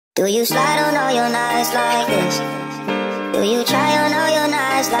Do you slide on all your nights like this? Do you try on all your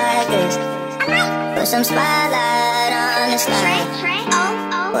nights like this? Put some spotlight on the slide.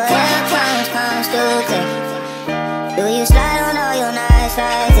 Whatever comes, comes through quick. Do you slide on all your nights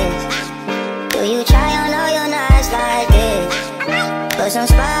like this? Do you try on all your nights like this? Put some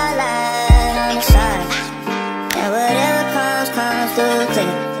spotlight on the side. And whatever comes, comes through quick.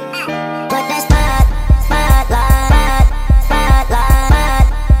 Put that spotlight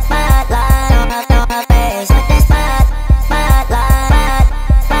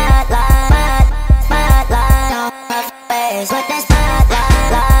on my face. Put that spotlight on my face. Put that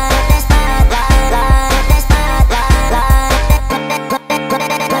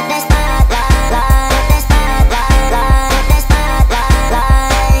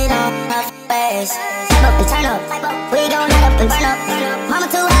turn up, we gon' light up and burn up. Mama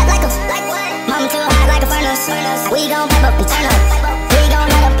too hot like a, mama too hot like a furnace. We gon' pipe up and turn up, we gon'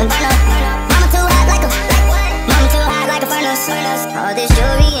 light up and burn up. Mama too hot like a, mama too hot like a furnace. All this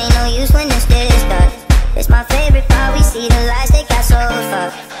jewelry ain't no use when it's this dark. It's my favorite part, we see the lights, they got so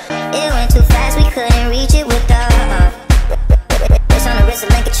far. It went too fast, we couldn't reach it with the it's on the wrist of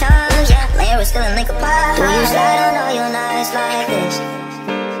link of charms, laying we're still in link apart. Do you slide on all your nights like this?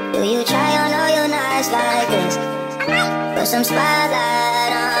 Do you try on all your nights like this? Put some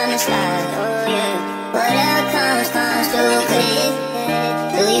spotlight on the slide, oh yeah. Whatever comes, comes through quick.